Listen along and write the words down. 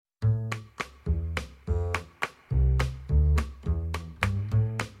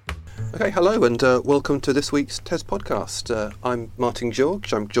Okay, hello and welcome to this week's TES podcast. I'm Martin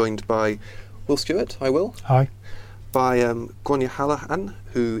George. I'm joined by Will Stewart. Hi, Will. Hi. By Gwanya Hallahan,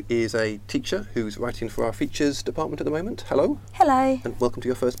 who is a teacher who's writing for our features department at the moment. Hello. Hello. And welcome to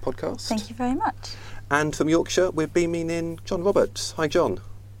your first podcast. Thank you very much. And from Yorkshire, we're beaming in John Roberts. Hi, John.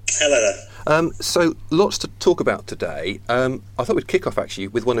 Hello there. So lots to talk about today. I thought we'd kick off actually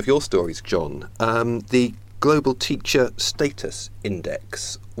with one of your stories, John. The Global Teacher Status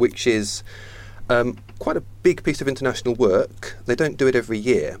Index, which is quite a big piece of international work. They don't do it every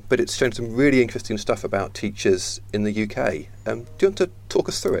year, but it's shown some really interesting stuff about teachers in the UK. Do you want to talk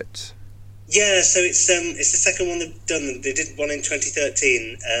us through it? Yeah, so it's the second one they've done. They did one in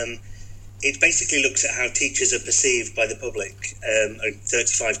 2013. It basically looks at how teachers are perceived by the public in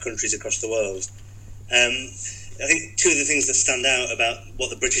 35 countries across the world. I think two of the things that stand out about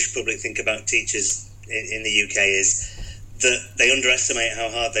what the British public think about teachers in the UK is that they underestimate how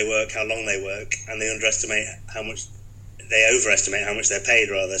hard they work, how long they work, and they overestimate how much they're paid,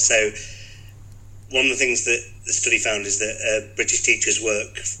 rather. So one of the things that the study found is that British teachers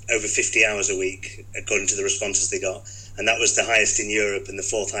work over 50 hours a week, according to the responses they got. And that was the highest in Europe and the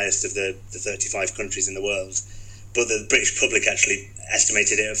fourth highest of the 35 countries in the world. But the British public actually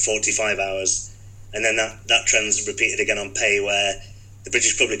estimated it at 45 hours. And then that trend's repeated again on pay, where the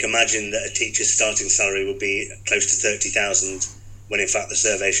British public imagined that a teacher's starting salary would be close to 30,000, when in fact the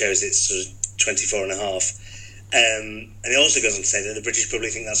survey shows it's sort of 24.5. And it also goes on to say that the British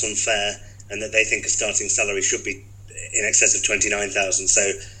public think that's unfair and that they think a starting salary should be in excess of 29,000. So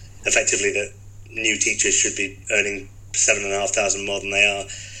effectively that new teachers should be earning 7,500 more than they are.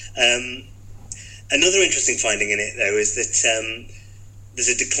 Another interesting finding in it, though, is that there's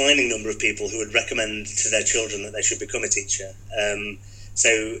a declining number of people who would recommend to their children that they should become a teacher. So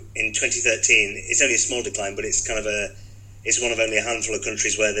in 2013, it's only a small decline, but it's it's one of only a handful of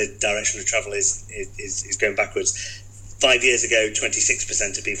countries where the direction of travel is going backwards. 5 years ago,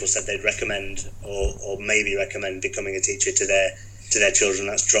 26% of people said they'd recommend or maybe recommend becoming a teacher to their children.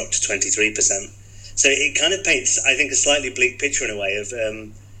 That's dropped to 23%. So it kind of paints, I think, a slightly bleak picture in a way of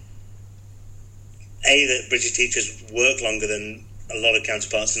that British teachers work longer than a lot of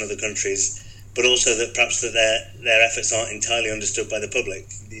counterparts in other countries, but also that perhaps that their efforts aren't entirely understood by the public.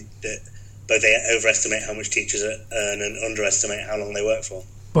 That both they overestimate how much teachers earn and underestimate how long they work for.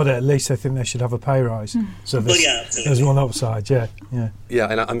 But at least I think they should have a pay rise. So there's one upside. Yeah,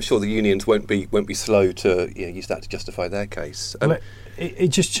 and I'm sure the unions won't be slow to use that to justify their case. Well, it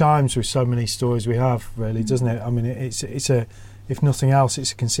just chimes with so many stories we have, really, doesn't it? I mean, it's a if nothing else,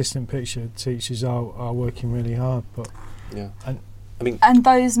 it's a consistent picture. Teachers are working really hard, but and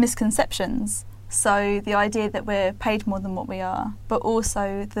those misconceptions. So the idea that we're paid more than what we are, but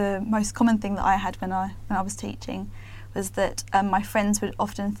also the most common thing that I had when I was teaching was that my friends would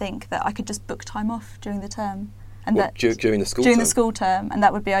often think that I could just book time off during the term, and during the school term, and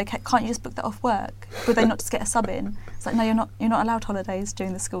that would be okay. Can't you just book that off work? Would they not just get a sub in? It's like, no, you're not allowed holidays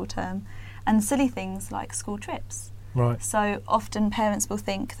during the school term, and silly things like school trips. Right. So often parents will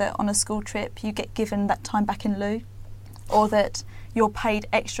think that on a school trip you get given that time back in lieu, or that you're paid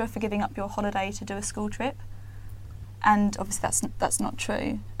extra for giving up your holiday to do a school trip, and obviously that's not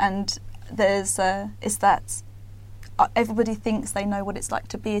true. And there's everybody thinks they know what it's like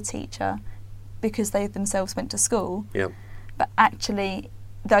to be a teacher because they themselves went to school. Yeah. But actually,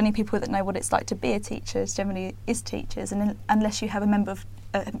 the only people that know what it's like to be a teacher generally is teachers, and unless you have a member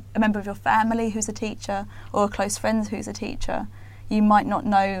of your family who's a teacher or a close friend who's a teacher, you might not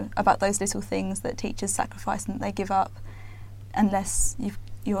know about those little things that teachers sacrifice and that they give up, unless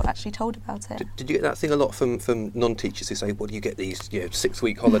you're actually told about it. Did you get that thing a lot from non-teachers who say, well, you get these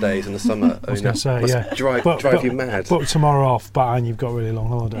 6-week holidays in the summer? I was going to say, yeah. Drive you mad. Book tomorrow off, and you've got really long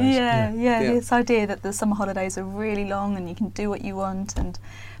holidays. Yeah. This idea that the summer holidays are really long and you can do what you want, and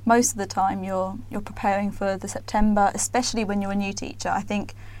most of the time you're preparing for the September, especially when you're a new teacher. I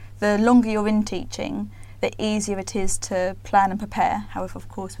think the longer you're in teaching, the easier it is to plan and prepare. However, of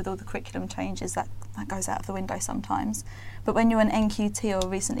course, with all the curriculum changes, that goes out of the window sometimes. But when you're an NQT or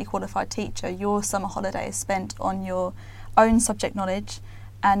recently qualified teacher, your summer holiday is spent on your own subject knowledge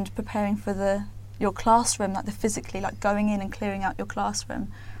and preparing for your classroom, physically going in and clearing out your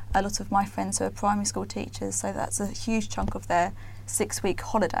classroom. A lot of my friends who are primary school teachers, so that's a huge chunk of their 6-week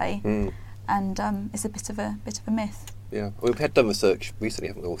holiday, and it's a bit of a myth. Yeah, we've had done research recently,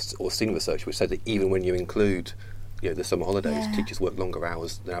 haven't we, or seen research which said that even when you include the summer holidays, teachers work longer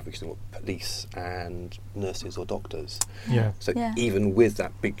hours than average than police and nurses or doctors. Yeah. So even with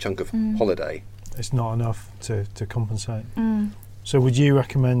that big chunk of holiday, it's not enough to compensate. So would you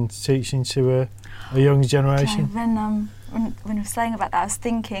recommend teaching to a younger generation? Okay, when we were saying about that, I was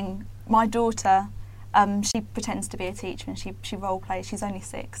thinking my daughter, she pretends to be a teacher and she role plays. She's only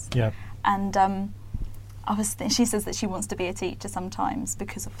 6. Yeah. And she says that she wants to be a teacher sometimes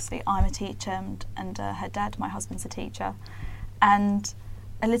because obviously I'm a teacher and her dad, my husband's a teacher, and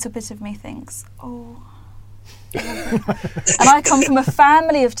a little bit of me thinks, oh. And I come from a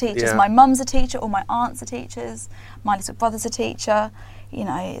family of teachers. Yeah. My mum's a teacher, all my aunts are teachers, my little brother's a teacher. You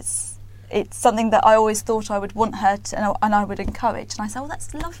know, it's something that I always thought I would want her to, and I would encourage. And I say, oh,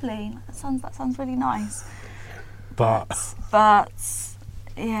 that's lovely. That sounds really nice. But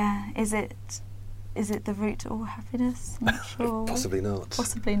yeah, is it the route to all happiness? I'm not sure. Possibly not.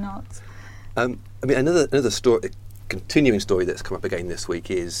 Possibly not. I mean, another story, continuing story that's come up again this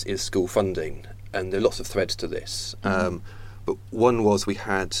week is school funding, and there are lots of threads to this. But one was we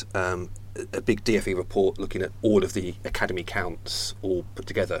had a big DfE report looking at all of the academy counts all put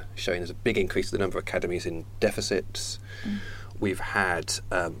together, showing there's a big increase in the number of academies in deficits. We've had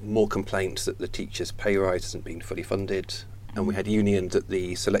more complaints that the teachers' pay rise hasn't been fully funded. And we had unions at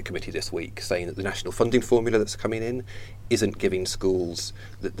the select committee this week saying that the national funding formula that's coming in isn't giving schools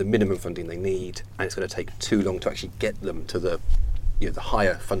the minimum funding they need, and it's going to take too long to actually get them to the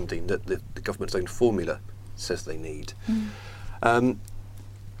higher funding that the government's own formula says they need.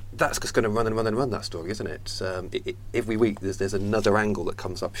 That's just going to run and run and run, that story, isn't it? Every week there's another angle that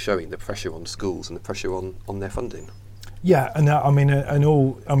comes up showing the pressure on schools and the pressure on their funding. Yeah, and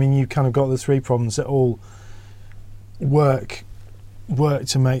you kind of got the 3 problems that all work to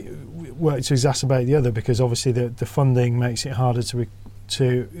exacerbate the other, because obviously the funding makes it harder to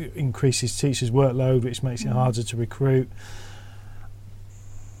increases teachers' workload, which makes it harder to recruit,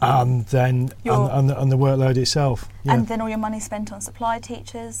 and then and the workload itself. Yeah. And then all your money spent on supply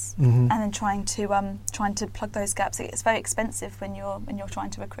teachers, and then trying to plug those gaps. It's very expensive when you're trying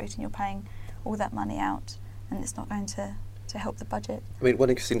to recruit and you're paying all that money out, and it's not going to help the budget. I mean, one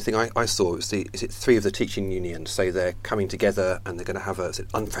interesting thing I saw was 3 of the teaching unions say they're coming together and they're going to have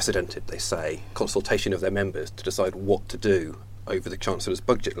unprecedented, they say, consultation of their members to decide what to do over the Chancellor's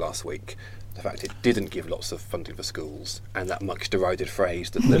budget last week. The fact it didn't give lots of funding for schools, and that much derided phrase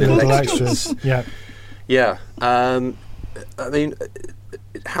that the little extras. Yeah. Yeah. I mean,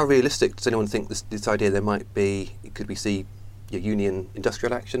 how realistic does anyone think this idea there might be? Could we see union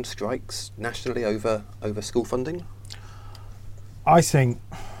industrial action, strikes nationally over school funding? I think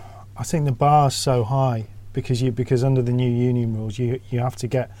the bar's so high because under the new union rules you have to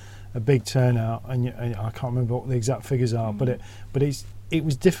get a big turnout, and I can't remember what the exact figures are, but it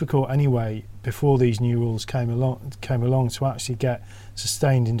was difficult anyway before these new rules came along to actually get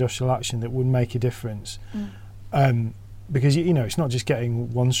sustained industrial action that would make a difference. Because it's not just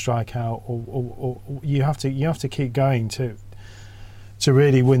getting one strike out, or you have to keep going to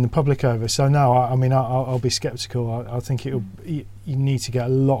really win the public over. So no, I'll be sceptical. I think you need to get a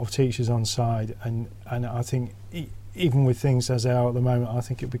lot of teachers on side, and I think even with things as they are at the moment, I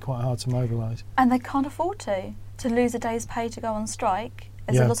think it'd be quite hard to mobilise. And they can't afford to lose a day's pay to go on strike.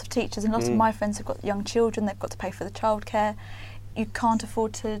 There's a lot of teachers, and lots of my friends have got young children. They've got to pay for the childcare. You can't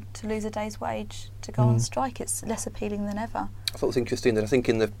afford to lose a day's wage to go on strike. It's less appealing than ever. I thought it was interesting that I think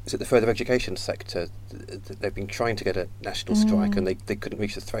in the further education sector, they've been trying to get a national strike, and they couldn't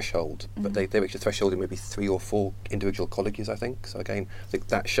reach the threshold, but they reached the threshold in maybe 3 or 4 individual colleges, I think. So again, I think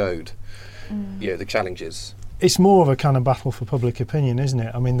that showed the challenges. It's more of a kind of battle for public opinion, isn't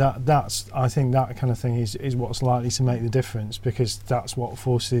it? I mean, I think that kind of thing is what's likely to make the difference, because that's what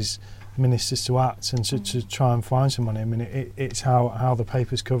forces ministers to act and to try and find some money. I mean, it's how the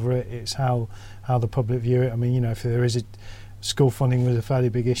papers cover it, it's how the public view it. I mean, if there is school funding was a fairly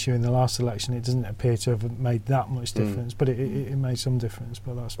big issue in the last election, it doesn't appear to have made that much difference, but it made some difference.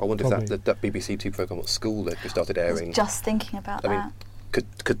 But that's I wonder if that BBC Two programme, What School, they've just started airing. I was just thinking about that. Mean,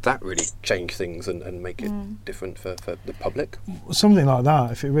 could that really change things and make it different for the public? Something like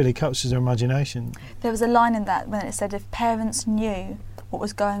that, if it really captures their imagination. There was a line in that when it said if parents knew what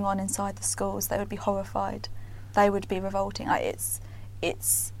was going on inside the schools, they would be horrified. They would be revolting. They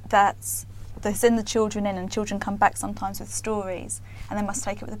send the children in, and children come back sometimes with stories, and they must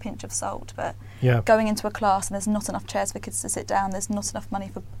take it with a pinch of salt. But going into a class and there's not enough chairs for kids to sit down, there's not enough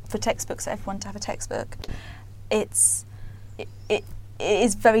money for textbooks for everyone to have a textbook. It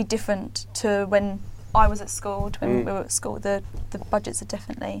is very different to when I was at school, to when we were at school. The budgets are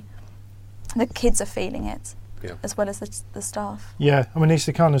definitely, the kids are feeling it. Yeah. As well as the staff. Yeah, I mean, it's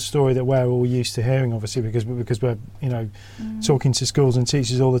the kind of story that we're all used to hearing, obviously, because we're talking to schools and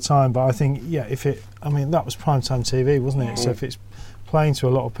teachers all the time. But I think that was primetime TV, wasn't it? Yeah. So if it's playing to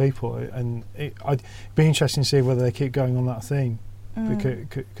a lot of people, and I'd be interesting to see whether they keep going on that theme,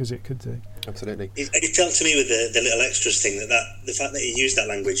 because it could do. Absolutely. It felt to me with the little extras thing that the fact that he used that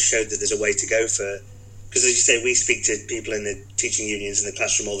language showed that there's a way to go for, because as you say, we speak to people in the teaching unions in the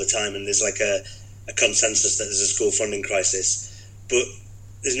classroom all the time, and there's like a consensus that there's a school funding crisis, but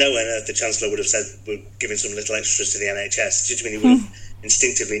there's no way on earth the Chancellor would have said we're giving some little extras to the NHS. Do you know what I mean? He would have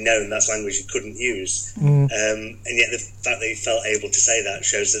instinctively known that's language he couldn't use, and yet the fact that he felt able to say that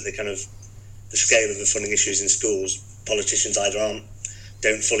shows that the scale of the funding issues in schools, politicians either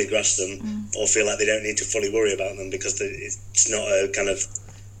don't fully grasp them or feel like they don't need to fully worry about them because it's not a kind of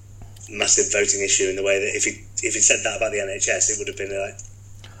massive voting issue in the way that if he said that about the NHS, it would have been like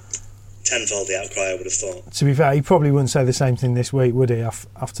tenfold the outcry, I would have thought. To be fair, he probably wouldn't say the same thing this week, would he,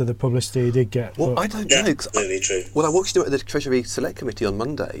 after the publicity he did get? Well, I don't know. Absolutely true. Well, I watched him at the Treasury Select Committee on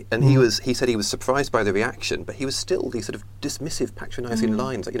Monday, and he said he was surprised by the reaction, but he was still these sort of dismissive, patronising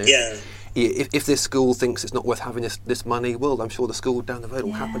lines. Like, if this school thinks it's not worth having this money, well, I'm sure the school down the road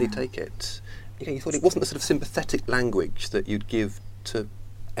will happily take it. You thought it wasn't the sort of sympathetic language that you'd give to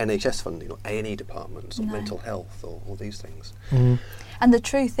NHS funding or A&E departments or mental health or all these things. And the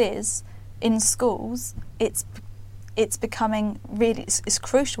truth is, in schools, it's becoming really it's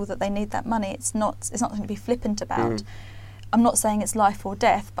crucial that they need that money. It's not something to be flippant about. I'm not saying it's life or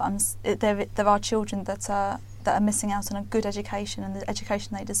death, but there are children that are missing out on a good education and the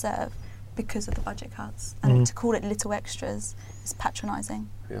education they deserve because of the budget cuts. And to call it little extras is patronising.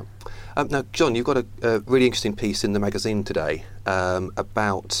 Yeah. Now, John, you've got a really interesting piece in the magazine today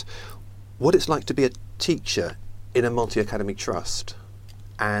about what it's like to be a teacher in a multi-academy trust,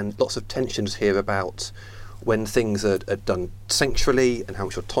 and lots of tensions here about when things are done centrally and how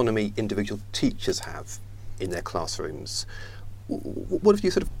much autonomy individual teachers have in their classrooms. What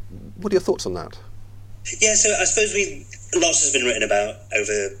are your thoughts on that? Yeah, so I suppose lots has been written about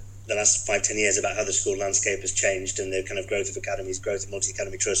over the last 5-10 years about how the school landscape has changed and the kind of growth of academies, growth of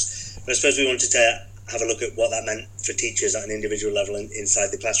multi-academy trusts. But I suppose we wanted to have a look at what that meant for teachers at an individual level inside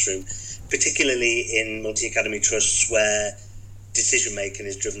the classroom, particularly in multi-academy trusts where decision-making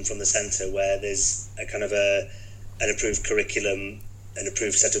is driven from the centre, where there's a kind of an approved curriculum, an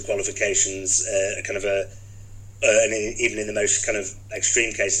approved set of qualifications, and even in the most kind of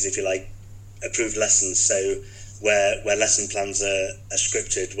extreme cases, if you like, approved lessons. So where lesson plans are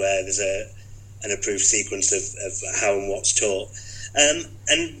scripted, where there's an approved sequence of how and what's taught.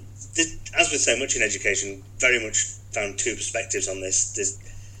 As with so much in education, very much found two perspectives on this. There's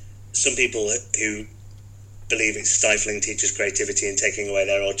some people who believe it's stifling teachers' creativity and taking away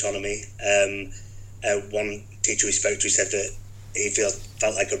their autonomy. One teacher we spoke to said that he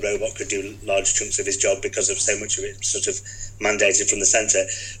felt like a robot could do large chunks of his job because of so much of it sort of mandated from the centre.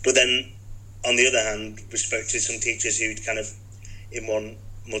 But then, on the other hand, we spoke to some teachers who'd kind of, in one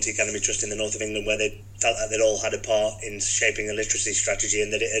multi-academy trust in the north of England, where they felt like they'd all had a part in shaping a literacy strategy,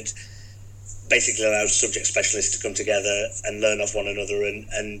 and that it had basically allowed subject specialists to come together and learn off one another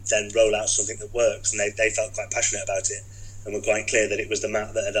and then roll out something that works. And they felt quite passionate about it and were quite clear that it was the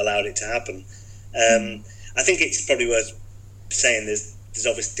MAT that had allowed it to happen. I think it's probably worth saying there's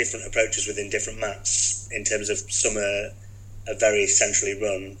obviously different approaches within different MATs in terms of some are very centrally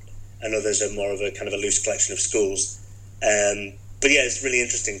run and others are more of a kind of a loose collection of schools. But yeah, it's really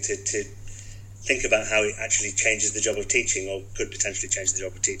interesting to think about how it actually changes the job of teaching, or could potentially change the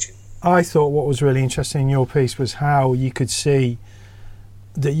job of teaching. I thought what was really interesting in your piece was how you could see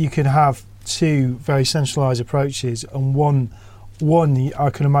that you could have two very centralised approaches, and one I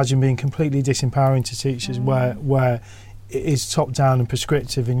can imagine being completely disempowering to teachers, where it is top down and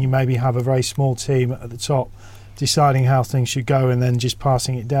prescriptive, and you maybe have a very small team at the top deciding how things should go and then just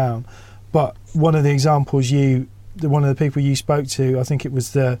passing it down. But one of the examples one of the people you spoke to, I think it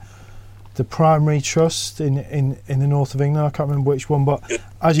was the primary trust in the north of England, I can't remember which one, but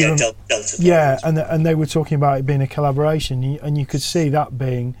as you Delta, and they were talking about it being a collaboration, and you could see that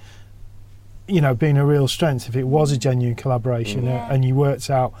being a real strength if it was a genuine collaboration, and you worked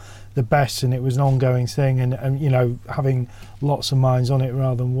out the best and it was an ongoing thing, and having lots of minds on it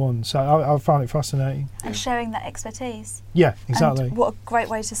rather than one. So I found it fascinating. And sharing that expertise. Yeah, exactly. And what a great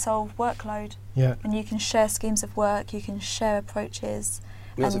way to solve workload. Yeah. And you can share schemes of work, you can share approaches.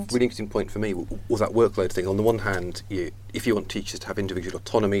 That's a really interesting point for me, was that workload thing. On the one hand, if you want teachers to have individual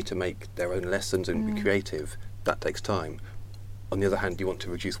autonomy to make their own lessons and be creative, that takes time. On the other hand, you want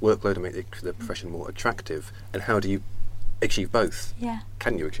to reduce workload and make the profession more attractive. And how do you achieve both? Yeah.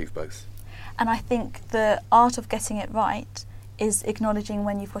 Can you achieve both? And I think the art of getting it right is acknowledging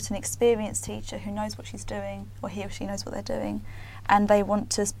when you've got an experienced teacher who knows what she's doing, or he or she knows what they're doing, and they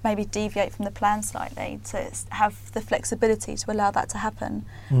want to maybe deviate from the plan slightly, to have the flexibility to allow that to happen.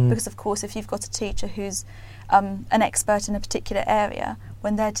 Because of course, if you've got a teacher who's an expert in a particular area,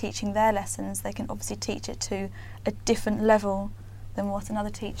 when they're teaching their lessons, they can obviously teach it to a different level than what another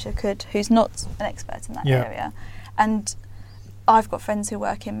teacher could who's not an expert in that area. And I've got friends who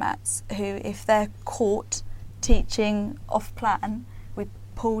work in maths who, if they're caught teaching off plan, we're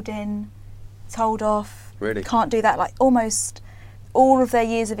pulled in, told off, really can't do that, like almost all of their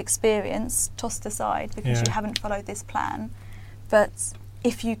years of experience tossed aside because you haven't followed this plan. But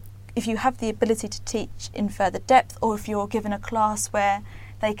if you have the ability to teach in further depth, or if you're given a class where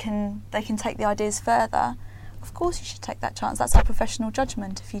they can take the ideas further, of course you should take that chance. That's our professional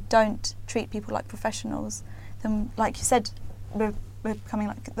judgment. If you don't treat people like professionals, then, like you said, we're becoming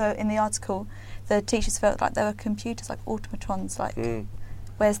like in the article, the teachers felt like they were computers, like automatons. Like,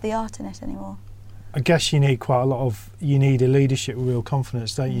 where's the art in it anymore? I guess you need a leadership with real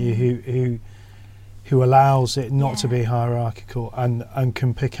confidence, don't you? Who allows it not to be hierarchical and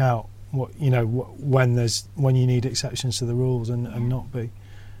can pick out when you need exceptions to the rules and not be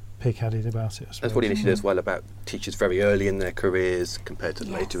pig-headed about it. That's what you initiated as well about teachers very early in their careers compared to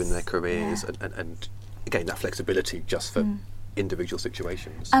later in their careers, and again that flexibility just for individual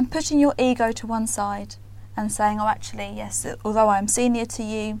situations. And putting your ego to one side and saying, oh, actually, yes, although I'm senior to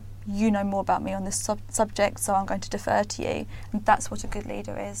you, you know more about me on this subject, so I'm going to defer to you. And that's what a good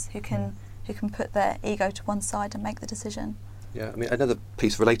leader is, who can put their ego to one side and make the decision. Yeah, I mean, another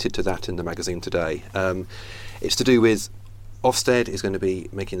piece related to that in the magazine today, it's to do with Ofsted is going to be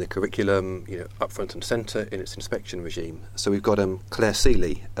making the curriculum, up front and centre in its inspection regime. So we've got Claire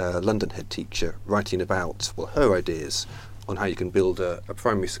Seeley, a London head teacher, writing about her ideas on how you can build a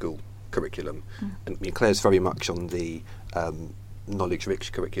primary school curriculum. And I mean, Claire's very much on the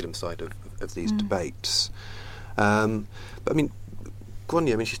knowledge-rich curriculum side of these debates. But I mean,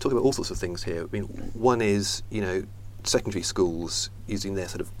 Grania, she's talking about all sorts of things here. I mean, one is, secondary schools using their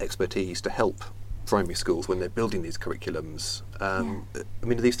sort of expertise to help primary schools when they're building these curriculums. I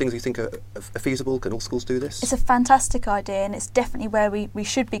mean, are these things you think are feasible? Can all schools do this? It's a fantastic idea, and it's definitely where we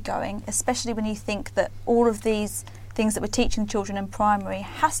should be going, especially when you think that all of these things that we're teaching children in primary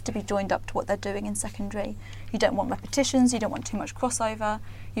has to be joined up to what they're doing in secondary. You don't want repetitions, you don't want too much crossover.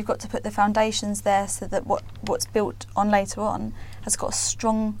 You've got to put the foundations there so that what's built on later on has got a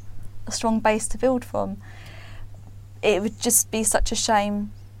strong base to build from. It would just be such a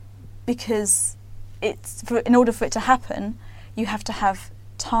shame, because in order for it to happen, you have to have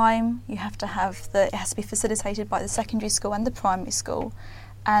time, you have to have it has to be facilitated by the secondary school and the primary school,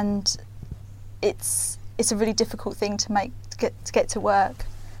 and it's a really difficult thing to get to work.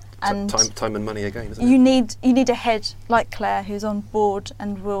 And time and money again, isn't it? You need a head like Claire who's on board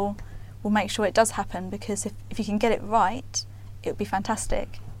and will make sure it does happen, because if you can get it right, it would be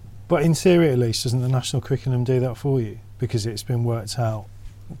fantastic. But in theory, at least, doesn't the national curriculum do that for you? Because it's been worked out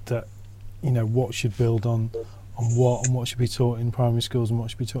that what should build on what, and what should be taught in primary schools and what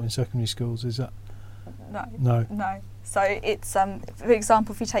should be taught in secondary schools. Is that no? So it's for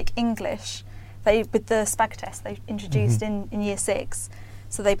example, if you take English, with the SPAG test they introduced in year 6,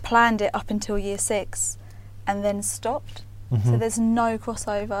 so they planned it up until year 6 and then stopped. So there's no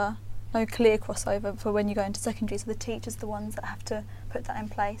crossover, no clear crossover for when you go into secondary. So the teachers are the ones that have to put that in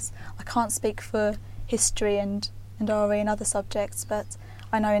place. I can't speak for history and RE and other subjects, but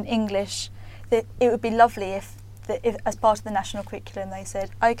I know in English that it would be lovely if as part of the national curriculum they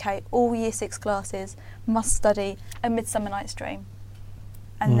said, OK, all year 6 classes must study A Midsummer Night's Dream.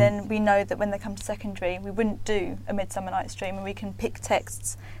 And then we know that when they come to secondary, we wouldn't do A Midsummer Night's Dream, and we can pick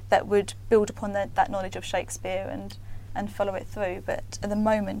texts that would build upon that knowledge of Shakespeare and follow it through. But at the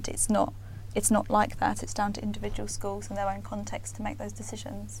moment, it's not like that. It's down to individual schools and their own context to make those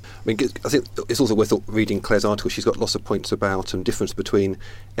decisions. I mean, I think it's also worth reading Claire's article. She's got lots of points about difference between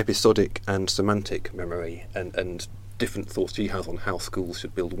episodic and semantic memory, and different thoughts she has on how schools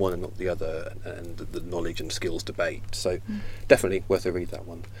should build one and not the other, and the knowledge and skills debate. So definitely worth a read, that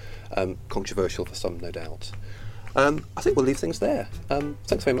one. Controversial for some, no doubt. I think we'll leave things there.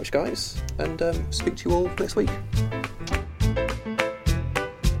 Thanks very much, guys, and speak to you all next week.